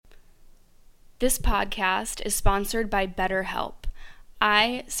This podcast is sponsored by BetterHelp.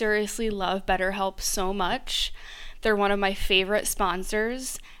 I seriously love BetterHelp so much. They're one of my favorite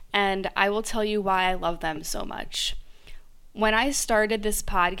sponsors, and I will tell you why I love them so much. When I started this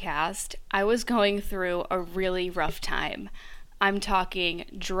podcast, I was going through a really rough time. I'm talking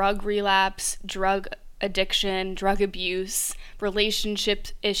drug relapse, drug addiction, drug abuse, relationship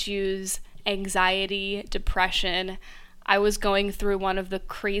issues, anxiety, depression. I was going through one of the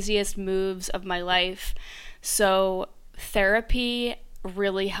craziest moves of my life. So therapy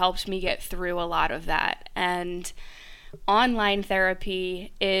really helped me get through a lot of that. And online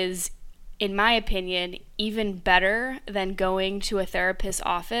therapy is, in my opinion, even better than going to a therapist's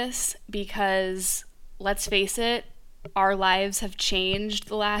office because, let's face it, our lives have changed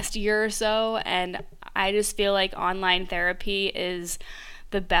the last year or so, and I just feel like online therapy is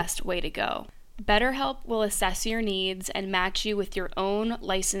the best way to go. BetterHelp will assess your needs and match you with your own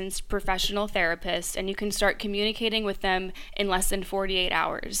licensed professional therapist, and you can start communicating with them in less than 48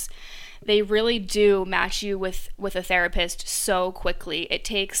 hours. They really do match you with a therapist so quickly. It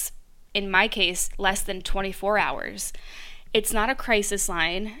takes, in my case, less than 24 hours. It's not a crisis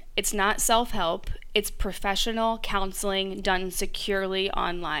line. It's not self-help. It's professional counseling done securely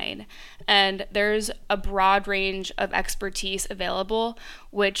online. And there's a broad range of expertise available,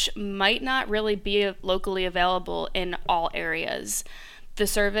 which might not really be locally available in all areas. The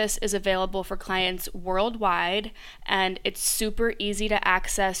service is available for clients worldwide, and it's super easy to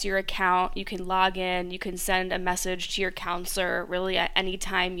access your account. You can log in, you can send a message to your counselor really at any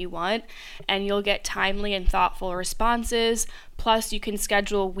time you want, and you'll get timely and thoughtful responses. Plus, you can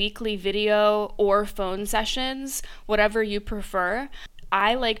schedule weekly video or phone sessions, whatever you prefer.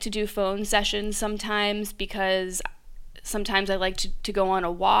 I like to do phone sessions sometimes because sometimes I like to go on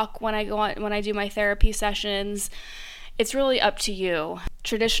a walk when I do my therapy sessions. It's really up to you.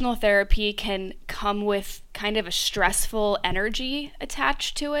 Traditional therapy can come with kind of a stressful energy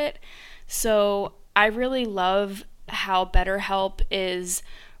attached to it. So I really love how BetterHelp is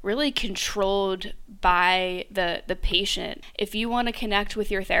really controlled by the patient. If you want to connect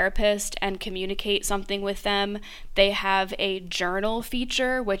with your therapist and communicate something with them, they have a journal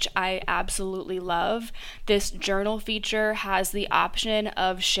feature, which I absolutely love. This journal feature has the option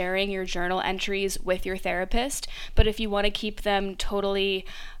of sharing your journal entries with your therapist, but if you want to keep them totally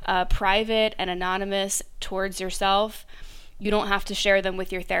private and anonymous towards yourself, you don't have to share them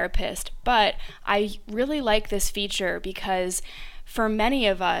with your therapist. But I really like this feature because for many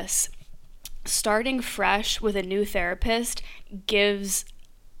of us, starting fresh with a new therapist gives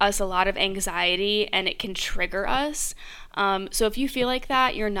us a lot of anxiety and it can trigger us. So if you feel like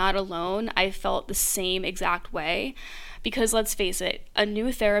that, you're not alone. I felt the same exact way. Because let's face it, a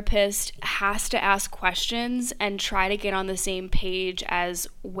new therapist has to ask questions and try to get on the same page as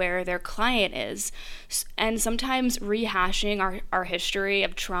where their client is. And sometimes rehashing our history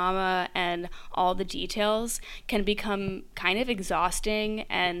of trauma and all the details can become kind of exhausting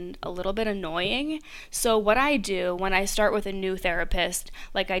and a little bit annoying. So what I do when I start with a new therapist,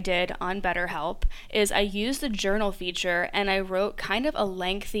 like I did on BetterHelp, is I use the journal feature and I wrote kind of a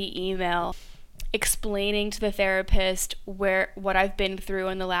lengthy email explaining to the therapist what I've been through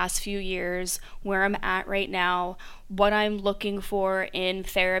in the last few years, where I'm at right now, what I'm looking for in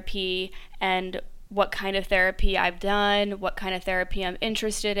therapy, and what kind of therapy I've done, what kind of therapy I'm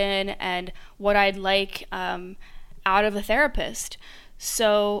interested in, and what I'd like out of a therapist.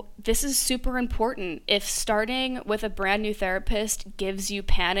 So this is super important. If starting with a brand new therapist gives you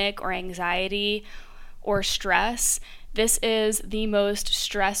panic or anxiety or stress, this is the most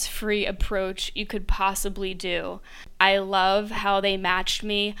stress-free approach you could possibly do. I love how they matched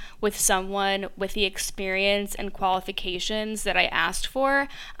me with someone with the experience and qualifications that I asked for.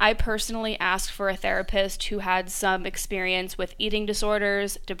 I personally asked for a therapist who had some experience with eating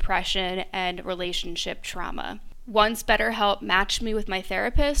disorders, depression, and relationship trauma. Once BetterHelp matched me with my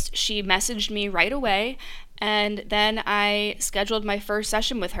therapist, she messaged me right away, and then I scheduled my first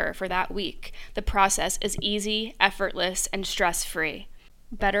session with her for that week. The process is easy, effortless, and stress-free.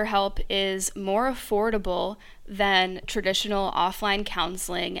 BetterHelp is more affordable than traditional offline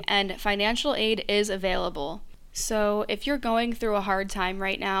counseling, and financial aid is available. So if you're going through a hard time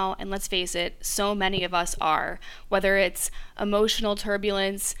right now, and let's face it, so many of us are, whether it's emotional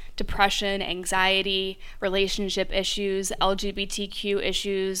turbulence, depression, anxiety, relationship issues, LGBTQ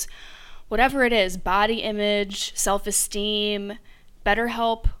issues, whatever it is, body image, self-esteem,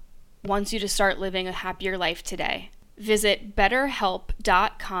 BetterHelp wants you to start living a happier life today. Visit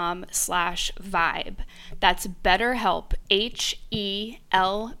betterhelp.com/vibe. That's BetterHelp,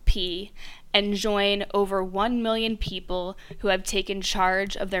 HELP, and join over 1 million people who have taken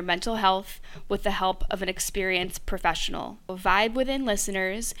charge of their mental health with the help of an experienced professional. Vibe Within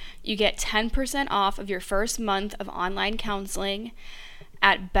listeners, you get 10% off of your first month of online counseling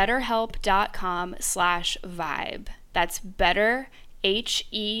at betterhelp.com/vibe. That's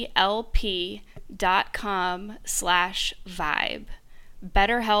betterhelp.com/vibe.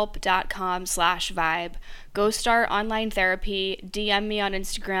 betterhelp.com/vibe. Go start online therapy, DM me on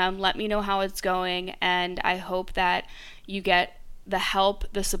Instagram, let me know how it's going, and I hope that you get the help,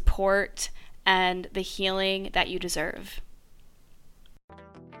 the support, and the healing that you deserve.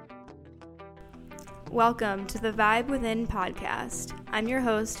 Welcome to the Vibe Within podcast. I'm your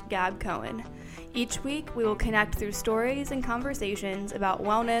host, Gab Cohen. Each week, we will connect through stories and conversations about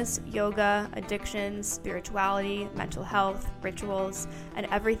wellness, yoga, addictions, spirituality, mental health, rituals, and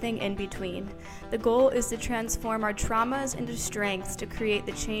everything in between. The goal is to transform our traumas into strengths to create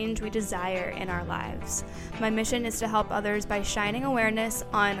the change we desire in our lives. My mission is to help others by shining awareness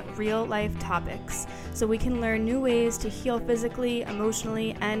on real-life topics so we can learn new ways to heal physically,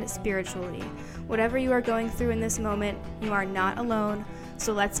 emotionally, and spiritually. Whatever you are going through in this moment, you are not alone.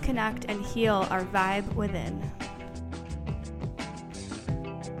 So let's connect and heal our vibe within.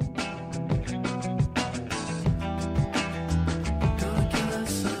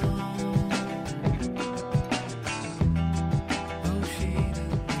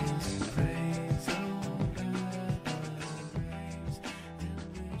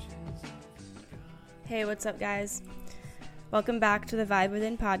 Hey, what's up, guys? Welcome back to the Vibe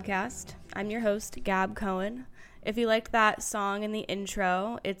Within podcast. I'm your host, Gab Cohen. If you liked that song in the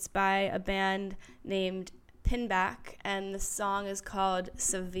intro, it's by a band named Pinback, and the song is called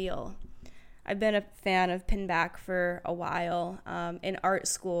Seville. I've been a fan of Pinback for a while. In art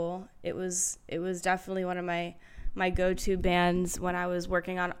school, it was definitely one of my go-to bands when I was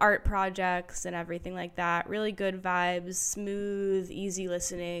working on art projects and everything like that. Really good vibes, smooth, easy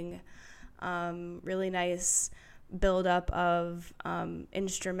listening, really nice build-up of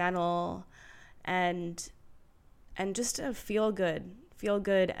instrumental and just a feel good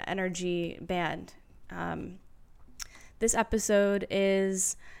energy band. This episode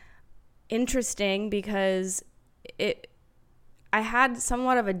is interesting because I had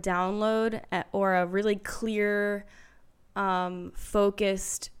somewhat of a download or a really clear,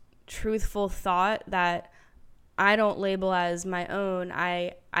 focused, truthful thought that I don't label as my own.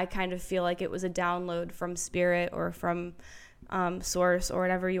 I kind of feel like it was a download from spirit or from source or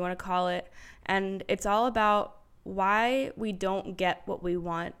whatever you want to call it. And it's all about why we don't get what we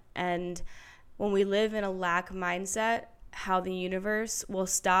want, and when we live in a lack mindset, how the universe will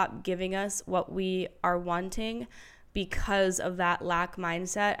stop giving us what we are wanting because of that lack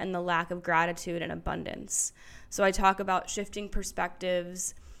mindset and the lack of gratitude and abundance. So I talk about shifting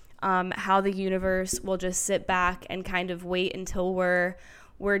perspectives, how the universe will just sit back and kind of wait until we're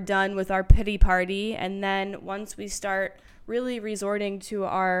done with our pity party, and then once we start really resorting to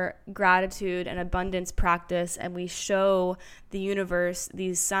our gratitude and abundance practice, and we show the universe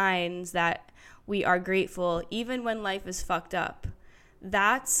these signs that we are grateful even when life is fucked up.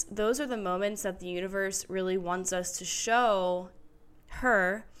 Those are the moments that the universe really wants us to show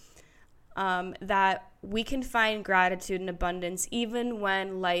her that we can find gratitude and abundance even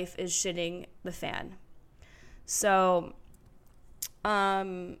when life is shitting the fan. So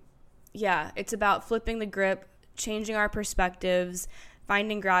it's about flipping the grip, changing our perspectives,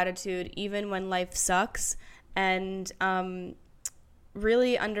 finding gratitude even when life sucks, and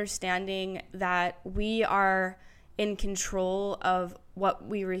really understanding that we are in control of what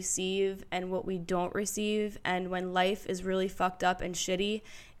we receive and what we don't receive. And when life is really fucked up and shitty,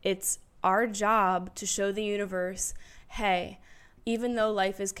 it's our job to show the universe, hey, even though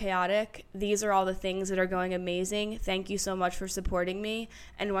life is chaotic, these are all the things that are going amazing. Thank you so much for supporting me.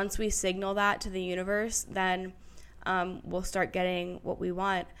 And once we signal that to the universe, then we'll start getting what we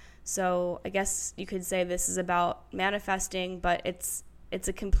want. So I guess you could say this is about manifesting, but it's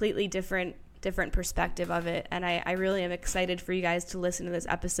a completely different perspective of it. And I really am excited for you guys to listen to this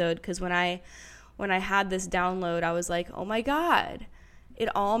episode, because when I had this download, I was like, oh my God, it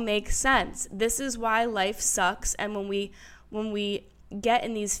all makes sense. This is why life sucks. And when we get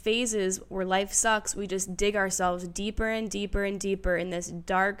in these phases where life sucks, we just dig ourselves deeper and deeper and deeper in this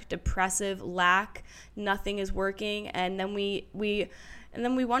dark, depressive lack. Nothing is working, and then we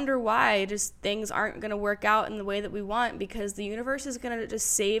wonder why just things aren't going to work out in the way that we want, because the universe is going to just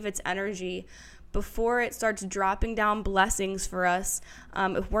save its energy before it starts dropping down blessings for us,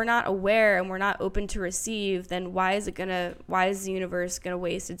 if we're not aware and we're not open to receive, then why is the universe gonna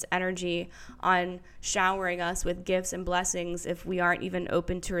waste its energy on showering us with gifts and blessings if we aren't even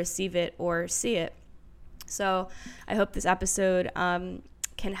open to receive it or see it? So I hope this episode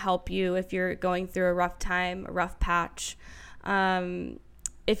can help you if you're going through a rough time, a rough patch.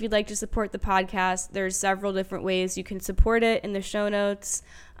 If you'd like to support the podcast, there's several different ways you can support it in the show notes.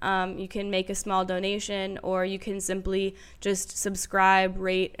 You can make a small donation, or you can simply just subscribe,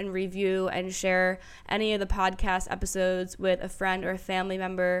 rate, and review, and share any of the podcast episodes with a friend or a family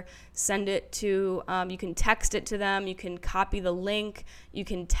member. Send it to, you can text it to them, you can copy the link, you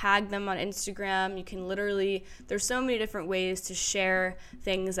can tag them on Instagram, you can literally, there's so many different ways to share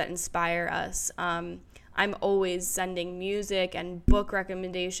things that inspire us. I'm always sending music and book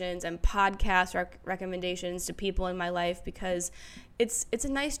recommendations and podcast recommendations to people in my life because it's a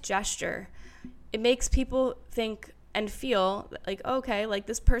nice gesture. It makes people think and feel like, okay, like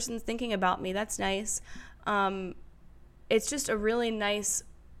this person's thinking about me. That's nice. It's just a really nice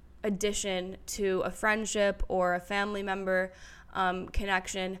addition to a friendship or a family member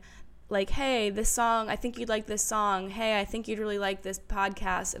connection. Like, hey, this song, I think you'd like this song. Hey, I think you'd really like this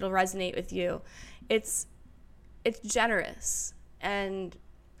podcast. It'll resonate with you. It's generous, and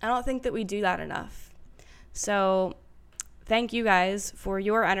I don't think that we do that enough. So thank you guys for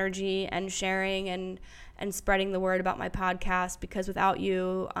your energy and sharing and spreading the word about my podcast, because without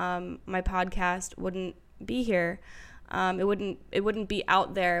you, my podcast wouldn't be here. It wouldn't be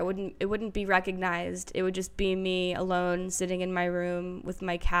out there. It wouldn't be recognized. It would just be me alone sitting in my room with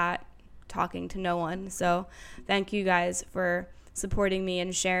my cat talking to no one. So thank you guys for supporting me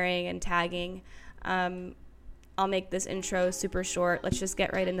and sharing and tagging. I'll make this intro super short. Let's just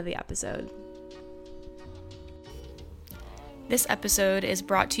get right into the episode. This episode is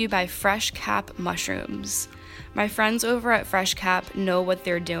brought to you by Fresh Cap Mushrooms. My friends over at Fresh Cap know what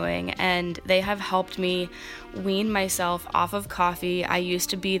they're doing, and they have helped me wean myself off of coffee. I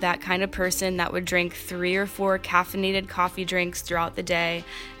used to be that kind of person that would drink 3 or 4 caffeinated coffee drinks throughout the day,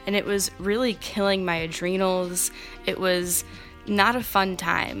 and it was really killing my adrenals. It was not a fun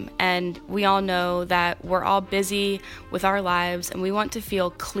time, and we all know that we're all busy with our lives and we want to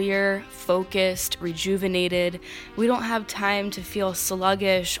feel clear, focused, rejuvenated. We don't have time to feel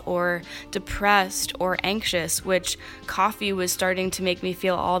sluggish or depressed or anxious, which coffee was starting to make me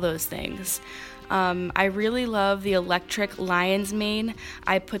feel all those things. I really love the electric lion's mane.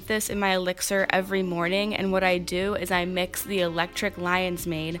 I put this in my elixir every morning, and what I do is I mix the electric lion's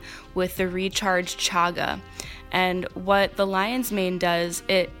mane with the recharged chaga. And what the lion's mane does,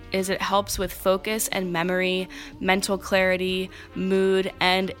 it helps with focus and memory, mental clarity, mood,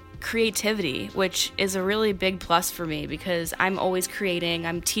 and creativity, which is a really big plus for me because I'm always creating.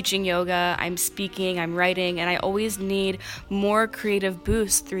 I'm teaching yoga, I'm speaking, I'm writing, and I always need more creative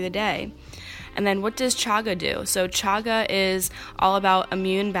boosts through the day. And then what does chaga do? So chaga is all about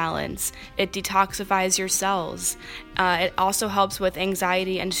immune balance. It detoxifies your cells. It also helps with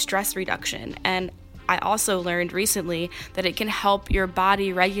anxiety and stress reduction. And I also learned recently that it can help your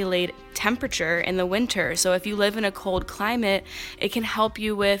body regulate temperature in the winter. So if you live in a cold climate, it can help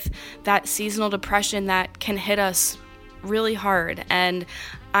you with that seasonal depression that can hit us really hard. And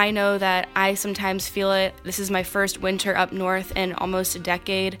I know that I sometimes feel it. This is my first winter up north in almost a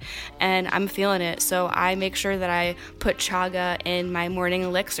decade, and I'm feeling it. So I make sure that I put chaga in my morning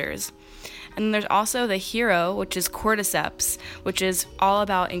elixirs. And then there's also the hero, which is cordyceps, which is all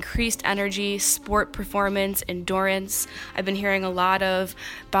about increased energy, sport performance, endurance. I've been hearing a lot of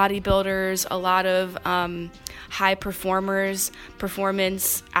bodybuilders, a lot of high performers,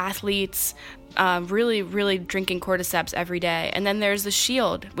 performance athletes, really drinking cordyceps every day. And then there's the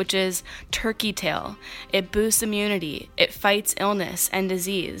shield, which is turkey tail. It boosts immunity. It fights illness and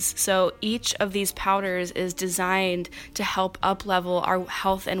disease. So each of these powders is designed to help up-level our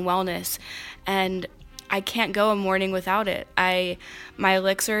health and wellness. And I can't go a morning without it. My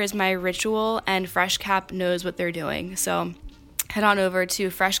elixir is my ritual, and Fresh Cap knows what they're doing. So head on over to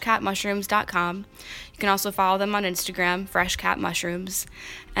freshcapmushrooms.com. You can also follow them on Instagram, freshcapmushrooms,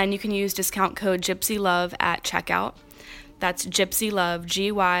 and you can use discount code GypsyLove at checkout. That's GypsyLove,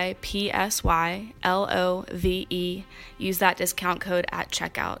 GypsyLove. Use that discount code at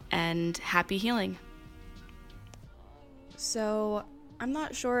checkout, and happy healing. So I'm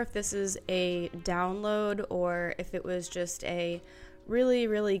not sure if this is a download or if it was just a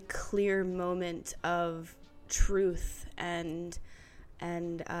really clear moment of truth and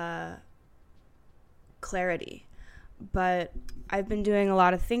clarity, but I've been doing a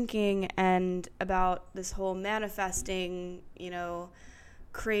lot of thinking and about this whole manifesting,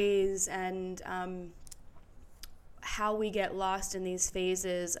 craze and how we get lost in these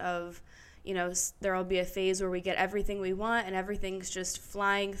phases of, there will be a phase where we get everything we want and everything's just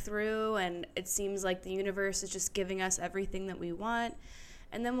flying through and it seems like the universe is just giving us everything that we want.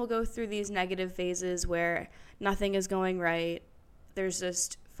 And then we'll go through these negative phases where nothing is going right. There's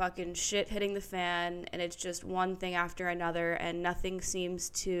just fucking shit hitting the fan and it's just one thing after another and nothing seems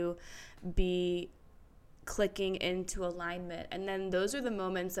to be clicking into alignment. And then those are the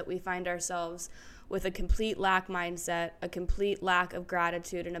moments that we find ourselves with a complete lack mindset, a complete lack of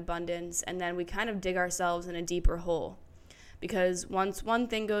gratitude and abundance, and then we kind of dig ourselves in a deeper hole. Because once one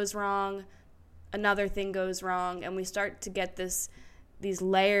thing goes wrong, another thing goes wrong, and we start to get these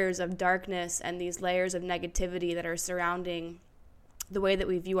layers of darkness and these layers of negativity that are surrounding the way that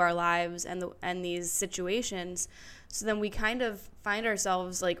we view our lives and these situations. So then we kind of find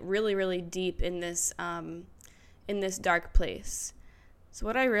ourselves like really, really deep in this dark place. So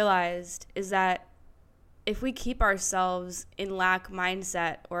what I realized is that if we keep ourselves in lack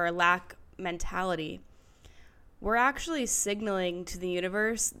mindset or a lack mentality, we're actually signaling to the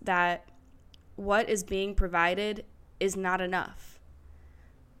universe that what is being provided is not enough.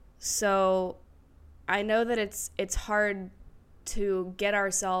 So I know that it's hard to get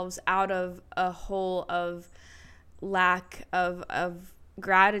ourselves out of a hole of lack of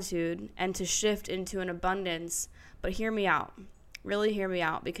gratitude and to shift into an abundance, but hear me out. Really hear me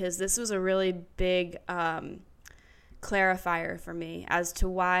out, because this was a really big clarifier for me as to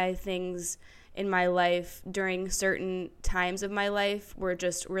why things in my life during certain times of my life were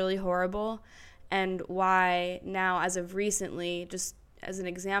just really horrible, and why now, as of recently, just as an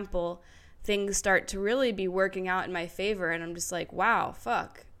example, things start to really be working out in my favor, and I'm just like, wow,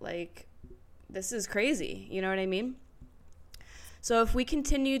 fuck, like, this is crazy, you know what I mean? So if we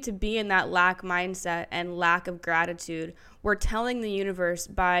continue to be in that lack mindset and lack of gratitude, we're telling the universe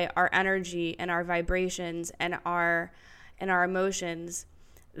by our energy and our vibrations and our emotions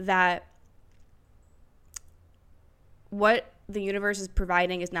that what the universe is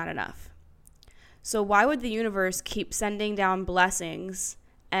providing is not enough. So why would the universe keep sending down blessings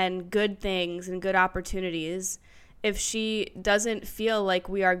and good things and good opportunities if she doesn't feel like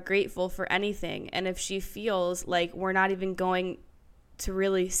we are grateful for anything, and if she feels like we're not even going to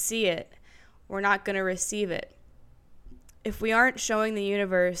really see it, we're not going to receive it? If we aren't showing the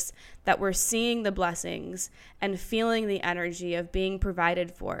universe that we're seeing the blessings and feeling the energy of being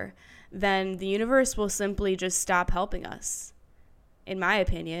provided for, then the universe will simply just stop helping us, in my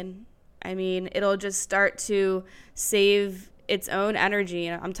opinion. I mean, it'll just start to save its own energy.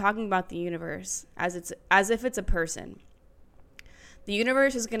 And I'm talking about the universe as if it's a person. The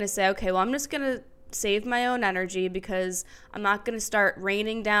universe is going to say, okay, well, I'm just going to save my own energy because I'm not going to start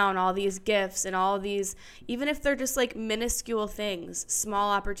raining down all these gifts and all these, even if they're just like minuscule things,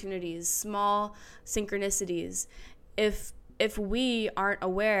 small opportunities, small synchronicities. If we aren't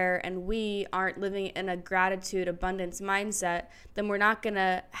aware and we aren't living in a gratitude, abundance mindset, then we're not going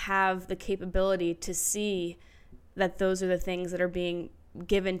to have the capability to see that those are the things that are being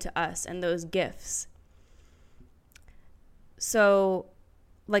given to us and those gifts. So,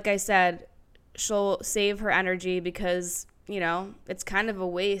 like I said, she'll save her energy because, it's kind of a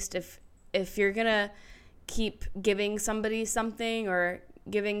waste if you're going to keep giving somebody something or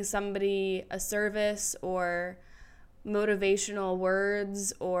giving somebody a service or motivational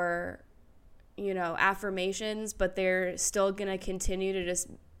words or, affirmations, but they're still going to continue to just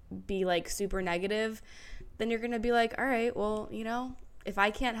be like super negative, then you're going to be like, all right, well, if I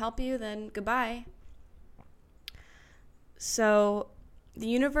can't help you, then goodbye. So the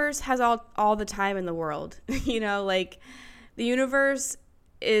universe has all the time in the world, like the universe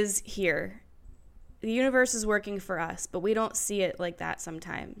is here. The universe is working for us, but we don't see it like that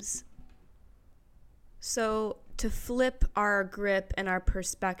sometimes. So to flip our grip and our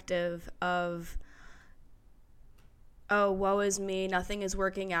perspective of, oh, woe is me, nothing is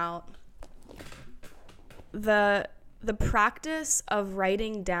working out, the practice of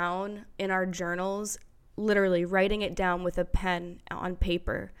writing down in our journals, literally writing it down with a pen on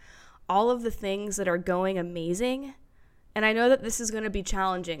paper, all of the things that are going amazing. And I know that this is going to be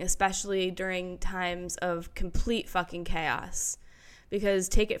challenging, especially during times of complete fucking chaos. Because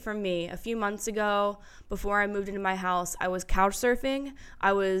take it from me, a few months ago, before I moved into my house, I was couch surfing.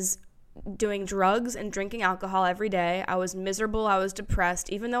 I was doing drugs and drinking alcohol every day. I was miserable. I was depressed,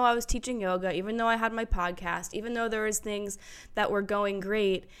 even though I was teaching yoga, even though I had my podcast, even though there was things that were going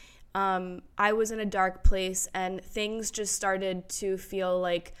great. I was in a dark place and things just started to feel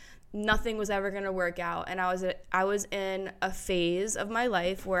like nothing was ever going to work out. And I was in a phase of my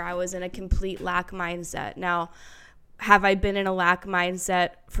life where I was in a complete lack mindset. Now, have I been in a lack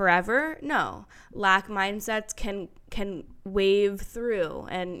mindset forever? No. Lack mindsets can wave through,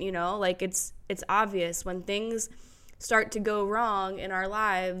 and like it's obvious when things start to go wrong in our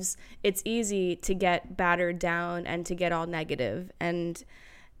lives, it's easy to get battered down and to get all negative.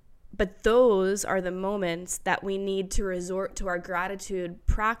 But those are the moments that we need to resort to our gratitude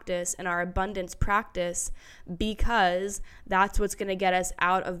practice and our abundance practice, because that's what's going to get us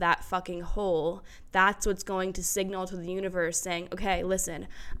out of that fucking hole. That's what's going to signal to the universe saying, okay, listen,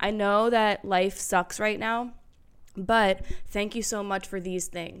 I know that life sucks right now, but thank you so much for these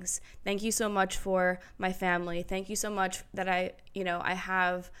things. Thank you so much for my family. Thank you so much that I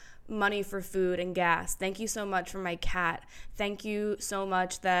have money for food and gas. Thank you so much for my cat. Thank you so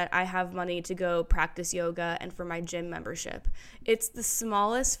much that I have money to go practice yoga and for my gym membership. It's the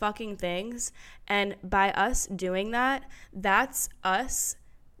smallest fucking things. And by us doing that, that's us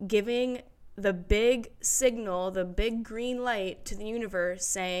giving the big signal, the big green light to the universe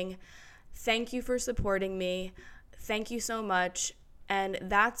saying, thank you for supporting me. Thank you so much. And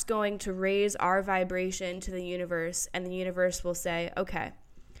that's going to raise our vibration to the universe. And the universe will say, okay,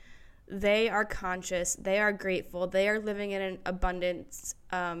 they are conscious, they are grateful, they are living in an abundance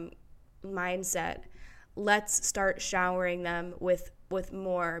mindset. Let's start showering them with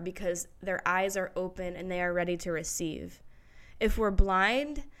more, because their eyes are open and they are ready to receive. If we're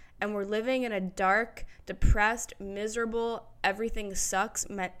blind and we're living in a dark, depressed, miserable, everything sucks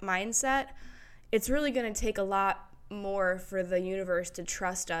mindset, it's really going to take a lot more for the universe to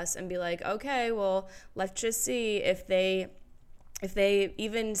trust us and be like, okay, well, let's just see if they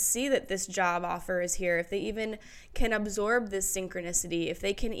even see that this job offer is here, if they even can absorb this synchronicity, if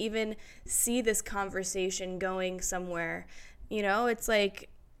they can even see this conversation going somewhere. It's like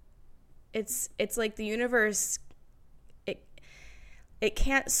the universe, it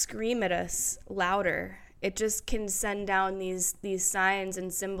can't scream at us louder. It just can send down these signs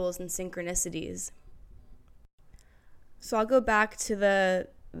and symbols and synchronicities. So I'll go back to the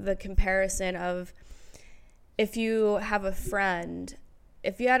comparison of, if you had a friend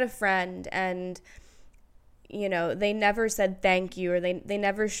and, they never said thank you, or they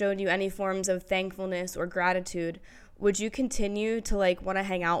never showed you any forms of thankfulness or gratitude, would you continue to want to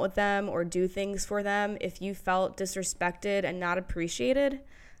hang out with them or do things for them if you felt disrespected and not appreciated?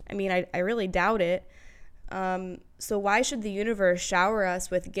 I mean, I really doubt it. So why should the universe shower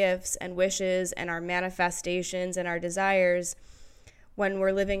us with gifts and wishes and our manifestations and our desires when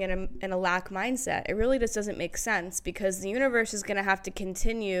we're living in a lack mindset? It really just doesn't make sense, because the universe is going to have to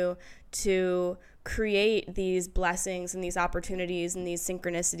continue to create these blessings and these opportunities and these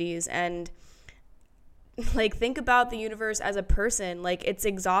synchronicities. And think about the universe as a person. It's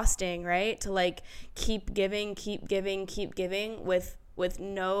exhausting, right? To keep giving with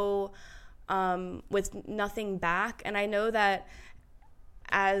no with nothing back. And I know that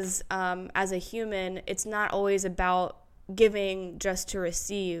as a human, it's not always about giving just to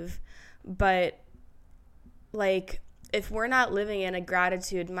receive, but if we're not living in a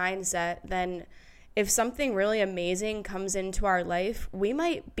gratitude mindset, then if something really amazing comes into our life, we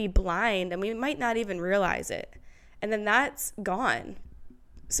might be blind and we might not even realize it, and then that's gone.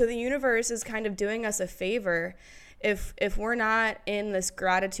 So the universe is kind of doing us a favor if we're not in this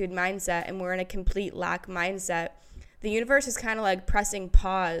gratitude mindset and we're in a complete lack mindset. The universe is kind of pressing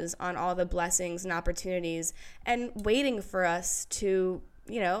pause on all the blessings and opportunities and waiting for us to,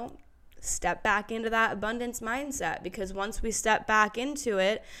 step back into that abundance mindset. Because once we step back into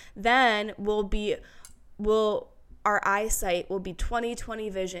it, then our eyesight will be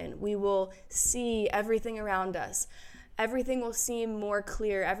 20/20 vision. We will see everything around us. Everything will seem more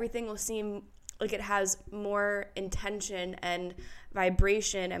clear. Everything will seem like it has more intention and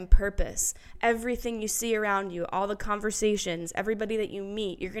vibration and purpose. Everything you see around you, all the conversations, everybody that you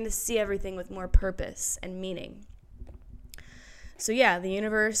meet, you're going to see everything with more purpose and meaning. So yeah, the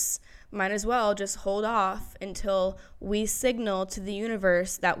universe might as well just hold off until we signal to the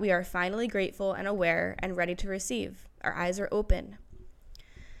universe that we are finally grateful and aware and ready to receive. Our eyes are open.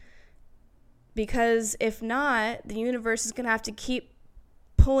 Because if not, the universe is going to have to keep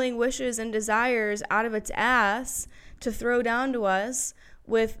pulling wishes and desires out of its ass to throw down to us,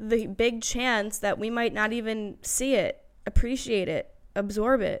 with the big chance that we might not even see it, appreciate it,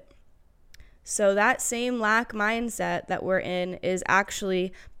 absorb it. So that same lack mindset that we're in is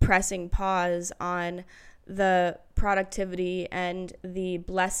actually pressing pause on the productivity and the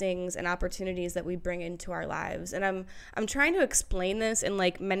blessings and opportunities that we bring into our lives. And I'm trying to explain this in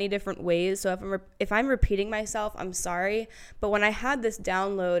many different ways. So if I'm repeating myself, I'm sorry. But when I had this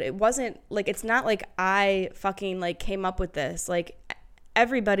download, it wasn't it's not I fucking came up with this.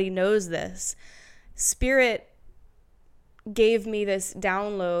 Everybody knows this. Spirit gave me this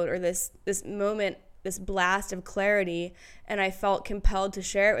download or this moment, this blast of clarity, and I felt compelled to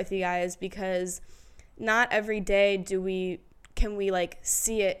share it with you guys, because not every day can we like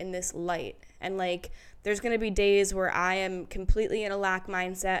see it in this light. And like there's going to be days where I am completely in a lack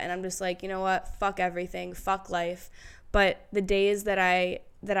mindset and I'm just like, you know what, fuck everything, fuck life. But the days that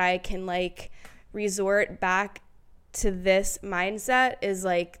I can like resort back to this mindset is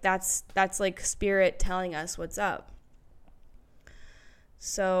like that's like spirit telling us what's up.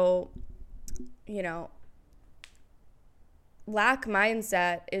 So, you know, lack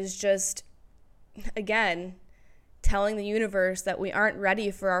mindset is just, again, telling the universe that we aren't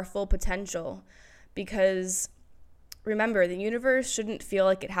ready for our full potential. Because remember, the universe shouldn't feel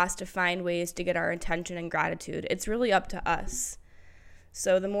like it has to find ways to get our attention and gratitude. It's really up to us.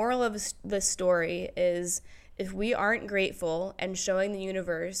 So the moral of the story is, if we aren't grateful and showing the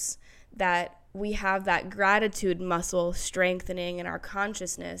universe that we have that gratitude muscle strengthening in our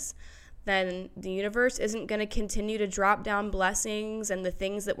consciousness, then the universe isn't going to continue to drop down blessings and the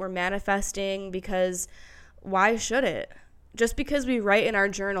things that we're manifesting, because why should it? Just because we write in our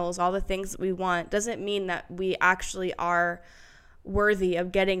journals all the things that we want doesn't mean that we actually are worthy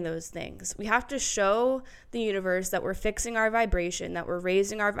of getting those things. We have to show the universe that we're fixing our vibration, that we're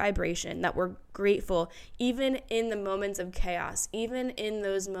raising our vibration, that we're grateful, even in the moments of chaos, even in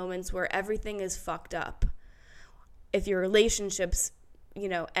those moments where everything is fucked up. If your relationship's,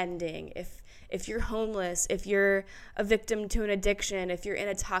 ending, if you're homeless, if you're a victim to an addiction, if you're in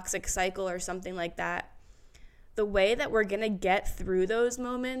a toxic cycle or something like that, the way that we're going to get through those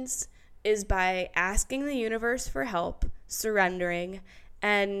moments is by asking the universe for help, surrendering,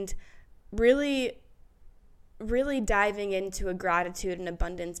 and really, really diving into a gratitude and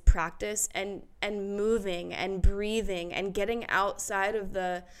abundance practice, and moving and breathing and getting outside of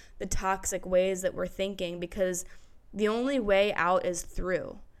the toxic ways that we're thinking, because the only way out is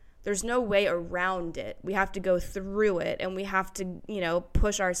through. There's no way around it. We have to go through it, and we have to,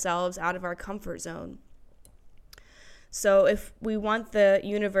 push ourselves out of our comfort zone. So if we want the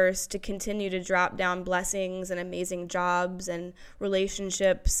universe to continue to drop down blessings and amazing jobs and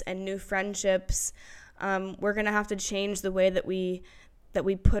relationships and new friendships, we're going to have to change the way that we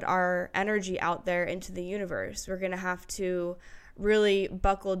put our energy out there into the universe. We're going to have to really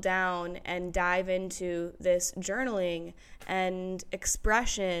buckle down and dive into this journaling and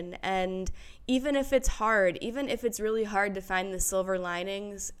expression. And even if it's hard, even if it's really hard to find the silver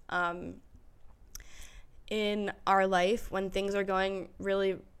linings, in our life when things are going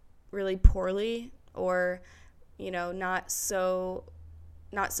really, really poorly, or, not so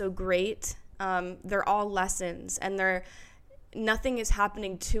great, they're all lessons, and nothing is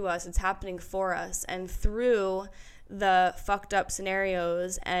happening to us, it's happening for us. And through the fucked up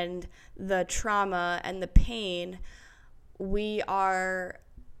scenarios and the trauma and the pain, we are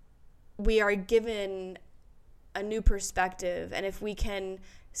given a new perspective. And if we can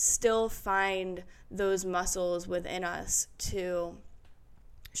still find those muscles within us to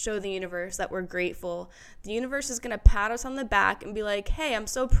show the universe that we're grateful, the universe is going to pat us on the back and be like, hey, I'm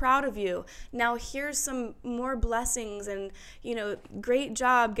so proud of you. Now here's some more blessings, and, great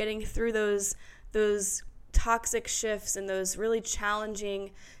job getting through those toxic shifts and those really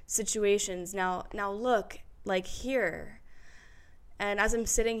challenging situations. Now look, like here. And as I'm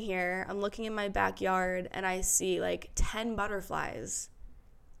sitting here, I'm looking in my backyard and I see like 10 butterflies.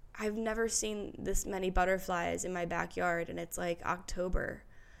 I've never seen this many butterflies in my backyard, and it's like October.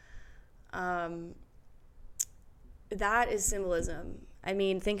 That is symbolism. I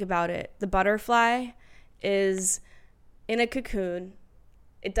mean, think about it. The butterfly is in a cocoon.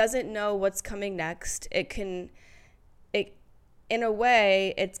 It doesn't know what's coming next. In a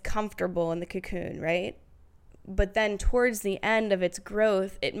way, it's comfortable in the cocoon, right? But then towards the end of its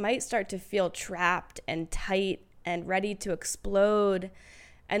growth, it might start to feel trapped and tight and ready to explode.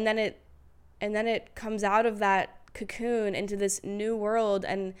 And then it comes out of that cocoon into this new world,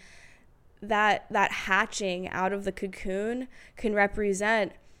 and that hatching out of the cocoon can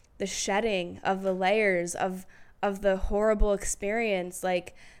represent the shedding of the layers of the horrible experience.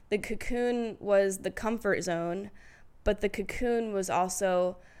 Like, the cocoon was the comfort zone, but the cocoon was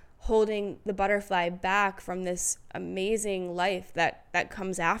also holding the butterfly back from this amazing life that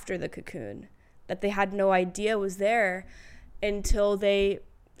comes after the cocoon, that they had no idea was there until they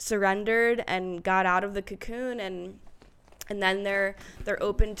surrendered and got out of the cocoon, and then they're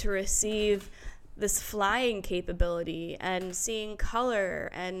open to receive this flying capability and seeing color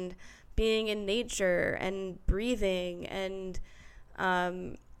and being in nature and breathing. And I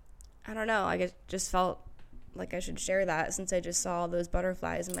don't know, I just felt like I should share that since I just saw those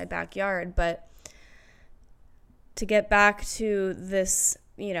butterflies in my backyard. But to get back to this,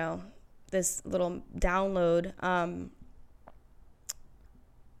 this little download,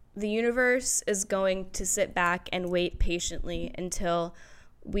 the universe is going to sit back and wait patiently until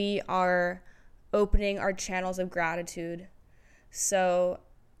we are opening our channels of gratitude, so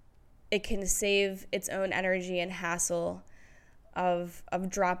it can save its own energy and hassle of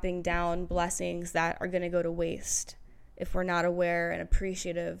dropping down blessings that are going to go to waste if we're not aware and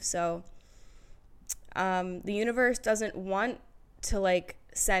appreciative. So the universe doesn't want to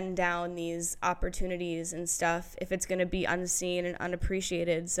send down these opportunities and stuff if it's going to be unseen and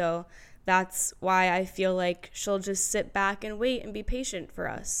unappreciated. So that's why I feel like she'll just sit back and wait and be patient for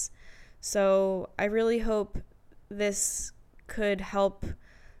us. So I really hope this could help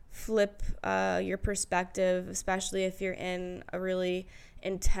flip your perspective, especially if you're in a really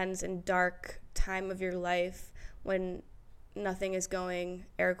intense and dark time of your life when nothing is going,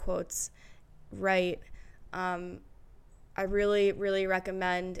 air quotes, right. I really, really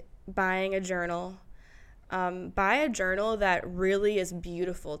recommend buying a journal. Buy a journal that really is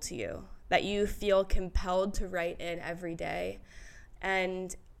beautiful to you, that you feel compelled to write in every day.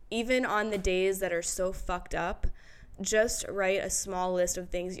 And even on the days that are so fucked up, just write a small list of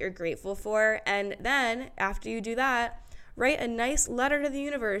things you're grateful for. And then after you do that, write a nice letter to the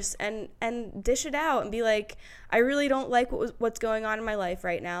universe and dish it out and be like, I really don't like what's going on in my life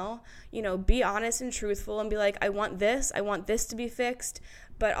right now. Be honest and truthful and be like, I want this to be fixed,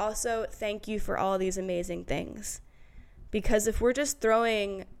 but also thank you for all these amazing things. Because if we're just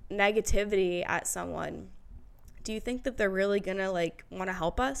throwing negativity at someone, do you think that they're really gonna want to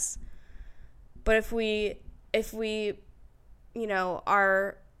help us? But if we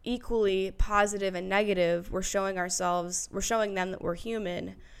are equally positive and negative, we're showing them that we're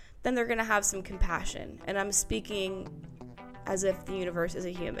human, then they're gonna have some compassion. And I'm speaking as if the universe is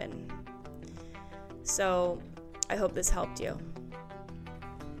a human. So I hope this helped you.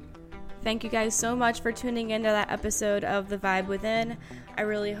 Thank you guys so much for tuning into that episode of The Vibe Within. I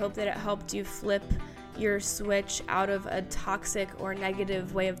really hope that it helped you flip your switch out of a toxic or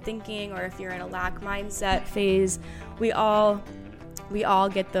negative way of thinking, or if you're in a lack mindset phase. We all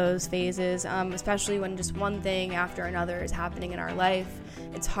get those phases, especially when just one thing after another is happening in our life.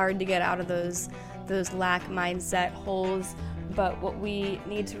 It's hard to get out of those lack mindset holes. But what we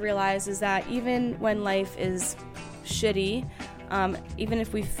need to realize is that even when life is shitty, even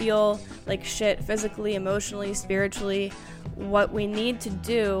if we feel like shit physically, emotionally, spiritually, what we need to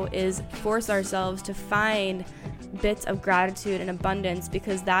do is force ourselves to find bits of gratitude and abundance,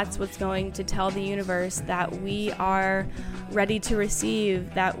 because that's what's going to tell the universe that we are ready to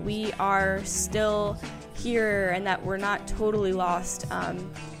receive, that we are still here, and that we're not totally lost.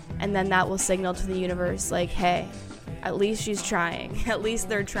 And then that will signal to the universe, like, hey, at least she's trying. At least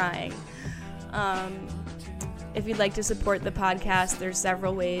they're trying. If you'd like to support the podcast, there's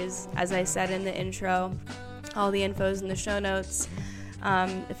several ways. As I said in the intro, all the info's in the show notes.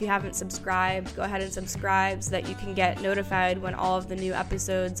 If you haven't subscribed, go ahead and subscribe so that you can get notified when all of the new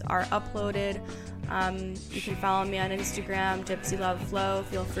episodes are uploaded. You can follow me on Instagram, Gypsy Love Flow.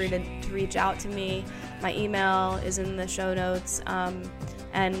 Feel free to reach out to me. My email is in the show notes.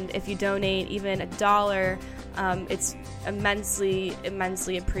 And if you donate even $1, it's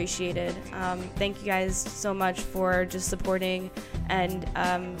immensely appreciated. Thank you guys so much for just supporting and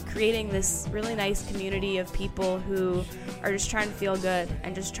creating this really nice community of people who are just trying to feel good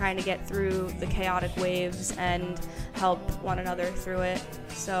and just trying to get through the chaotic waves and help one another through it.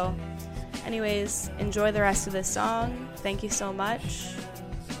 So anyways, enjoy the rest of this song. Thank you so much.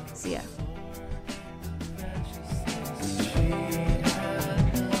 See ya.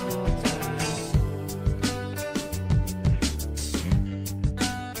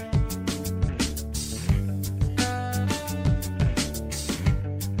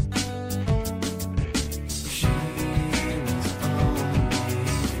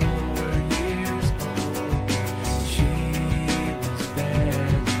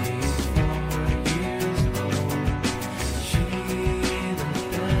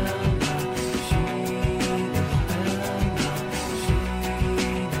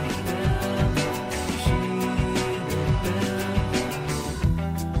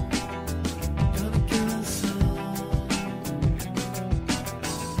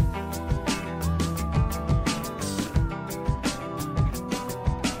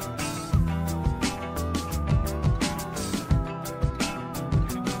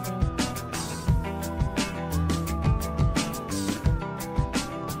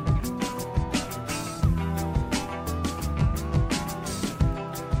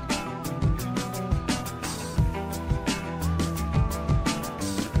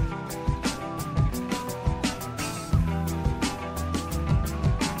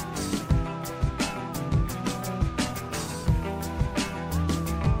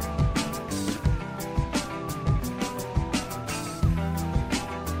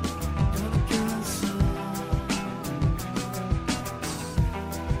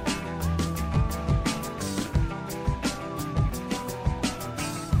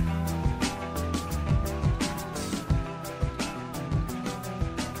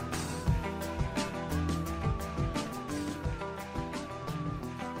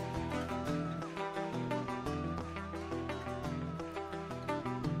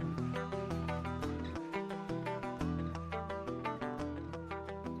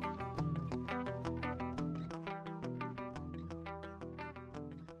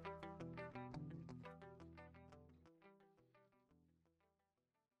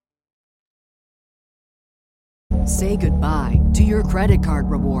 Say goodbye to your credit card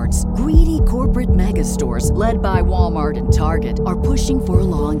rewards. Greedy corporate mega stores, led by Walmart and Target, are pushing for a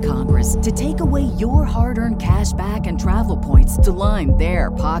law in Congress to take away your hard-earned cash back and travel points to line their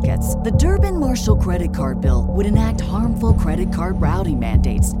pockets. The Durbin-Marshall credit card bill would enact harmful credit card routing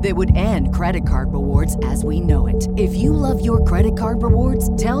mandates that would end credit card rewards as we know it. If you love your credit card rewards,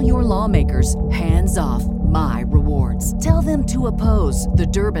 tell your lawmakers, hands off my rewards. Tell them to oppose the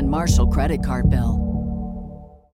Durbin-Marshall credit card bill.